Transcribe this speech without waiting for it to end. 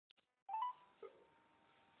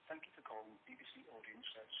from BBC Audience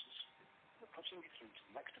Services. We're putting you through to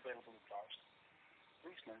the next available advisor.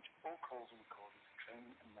 Please note all calls are recorded for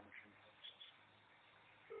training and monitoring purposes.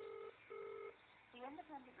 The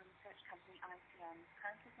independent research company ICM is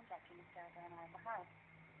currently conducting a survey on our behalf,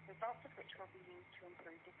 results of which will be used to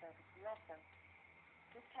improve the service we offer.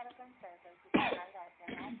 This telephone survey will be carried out by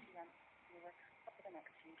an ICM viewer over the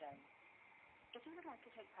next few days. If you would like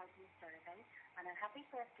to take part in the survey and are happy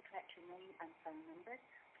for us to collect your name and phone number,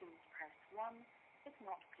 please press 1. If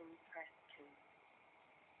not, please press 2.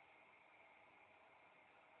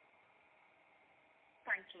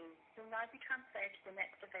 Thank you. You'll now be transferred to the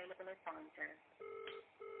next available advisor.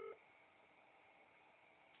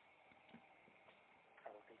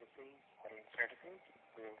 Hello, BBC Audience Services,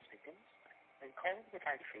 Will speaking. I'm calling to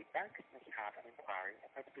provide feedback if you have an inquiry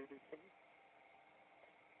about the BBC.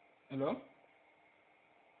 Hello?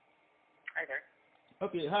 Hi there.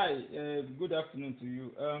 Okay, hi. Good afternoon to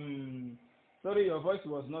you. Sorry, your voice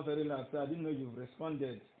was not very loud, so I didn't know you've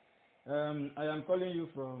responded. I am calling you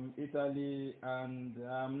from Italy, and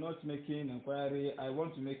I'm not making inquiry. I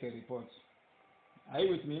want to make a report. Are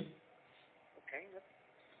you with me? Okay.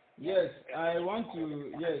 Yes, I want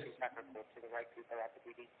to. Yes.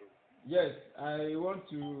 Yes, I want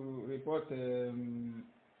to report a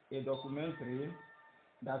documentary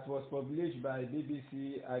that was published by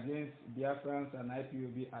BBC against Biafrans and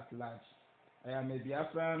Ipob at large. I am a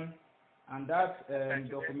Biafran, and that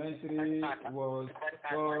documentary was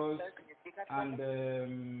false and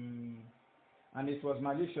it was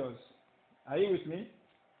malicious. Are you with me?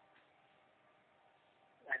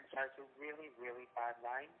 I'm sorry, it's a really, really bad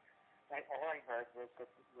line. All I heard was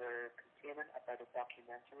that we're complaining about a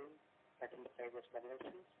documentary that you say was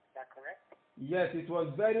malicious. Is that correct? Yes, it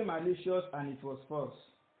was very malicious and it was false.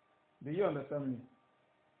 Do you understand me?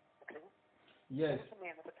 Okay. Yes. What's the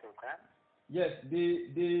name of the program? Yes, the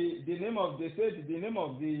name of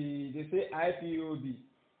they say IPOB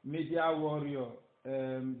Media Warrior.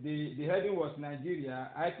 The heading was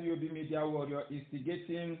Nigeria IPOB Media Warrior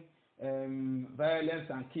instigating violence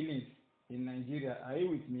and killings in Nigeria. Are you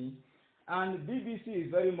with me? And BBC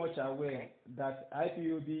is very much aware that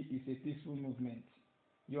IPOB is a peaceful movement.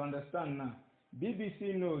 You understand now?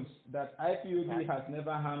 BBC knows that IPOB has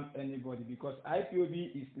never harmed anybody because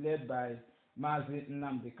IPOB is led by Mazi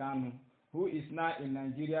Nnamdi Kanu, who is now in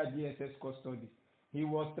Nigeria DSS custody. He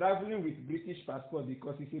was traveling with British passport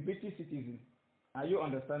because he's a British citizen. Are you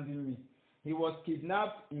understanding me? He was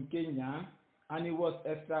kidnapped in Kenya and he was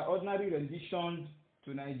extraordinarily renditioned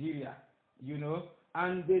to Nigeria, you know,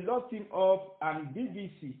 and they locked him up, and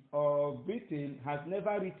BBC or Britain has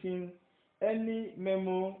never written any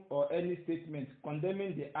memo or any statement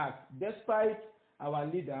condemning the act, despite our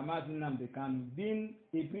leader, Mazi Nnamdi Kanu, being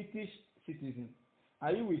a British citizen.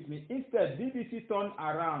 Are you with me? Instead, BBC turned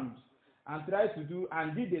around and tried to do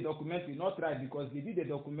and did a documentary, not tried because they did a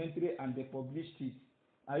documentary and they published it.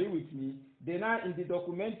 Are you with me? They now, in the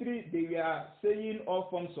documentary, they were saying all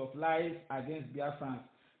forms of lies against Biafrans,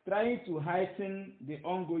 trying to heighten the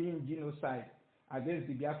ongoing genocide against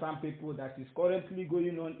the Biafran people that is currently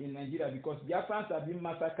going on in Nigeria, because Biafrans are being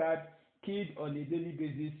massacred, killed on a daily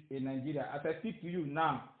basis in Nigeria. As I speak to you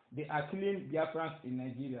now, they are killing Biafrans in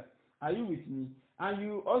Nigeria. Are you with me? And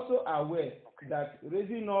you also are aware that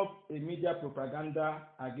raising up a media propaganda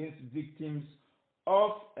against victims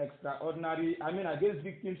of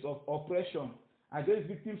against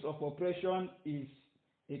victims of oppression, is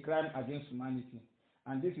a crime against humanity.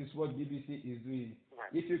 And this is what BBC is doing.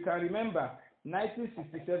 If you can remember,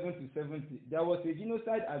 1967 to 70, there was a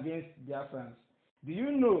genocide against Biafrans. Do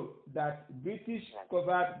you know that British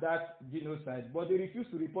covered that genocide, but they refuse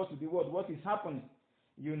to report to the world what is happening?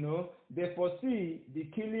 You know, they foresee the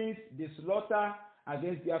killings, the slaughter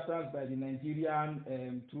against Biafrans by the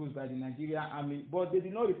Nigerian troops, by the Nigerian army, but they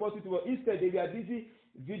did not report it to the world. Instead, they were busy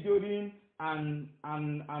videoing and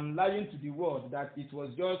lying to the world that it was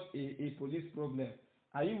just a police problem.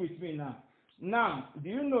 Are you with me now? Now, do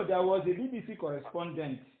you know there was a BBC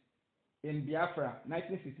correspondent in Biafra,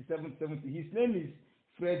 1967-70. His name is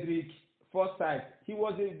Frederick Forsyth. He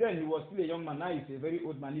was still a young man. Now he's a very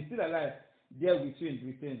old man. He's still alive there with you in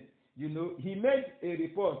Britain. You know, he made a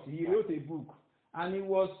report. He wrote a book, and he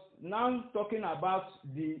was now talking about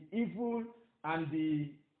the evil and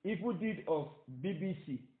the evil deed of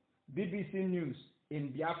BBC News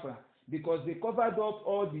in Biafra, because they covered up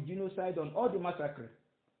all the genocide and all the massacre.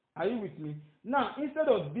 Are you with me? Now, instead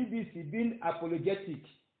of BBC being apologetic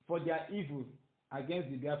for their evil against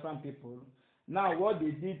the Biafran people, now what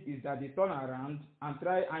they did is that they turned around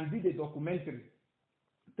and did a documentary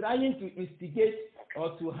trying to instigate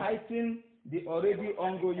or to heighten the already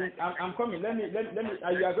ongoing. I'm coming. Let me.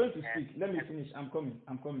 You are going to speak. Let me finish. I'm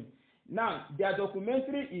coming. Now, their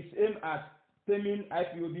documentary is aimed at terming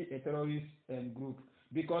IPOB a terrorist group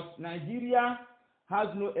because Nigeria has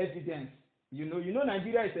no evidence. You know,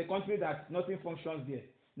 Nigeria is a country that nothing functions there.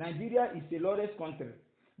 Nigeria is a lawless country.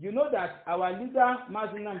 You know that our leader,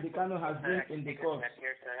 Mazi Nnamdi Kanu, has been in the court.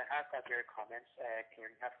 Here, sir, I have got your comments. Can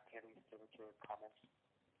you still your comments?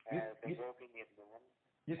 They will be made known.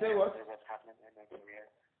 You say what? What's happening in Nigeria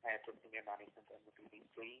to senior management and the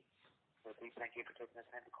BBC. So please thank you for taking the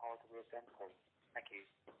time to call to raise them calls. Thank you.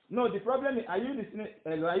 No, the problem is, are you listening?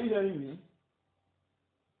 Hello, are you hearing me?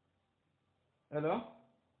 Hello?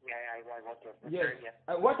 Yeah, I want to. Yes.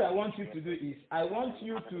 What I want you to do is, I want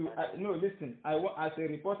you to, no, listen, as a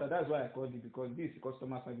reporter, that's why I called you, because this is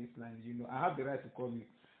customer service line, you know, I have the right to call you.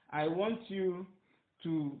 I want you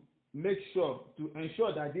to make sure, to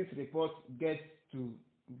ensure that this report gets to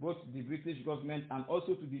both the British government and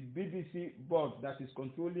also to the BBC board that is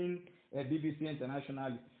controlling BBC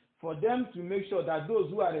internationally, for them to make sure that those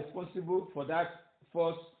who are responsible for that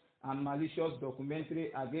false and malicious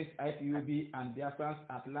documentary against IPOB and Biafrans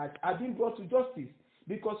at large are being brought to justice.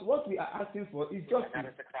 Because what we are asking for is justice. That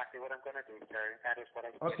is exactly what I'm going to do, sir. That is what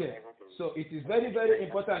I okay. will do. So it is very, very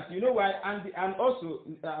important. You know why? And also,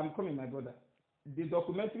 I'm coming, my brother. The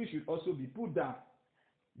documentary should also be put down.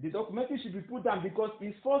 The documentary should be put down because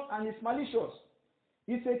it's false and it's malicious.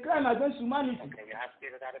 It's a crime against humanity. Okay, you have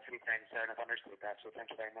stated that a few times, sir, and I've understood that. So thank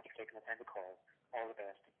you very much for taking the time to call. All the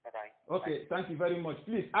best. Bye-bye. Okay, thank you very much.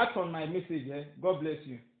 Please act on my message. God bless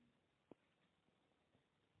you.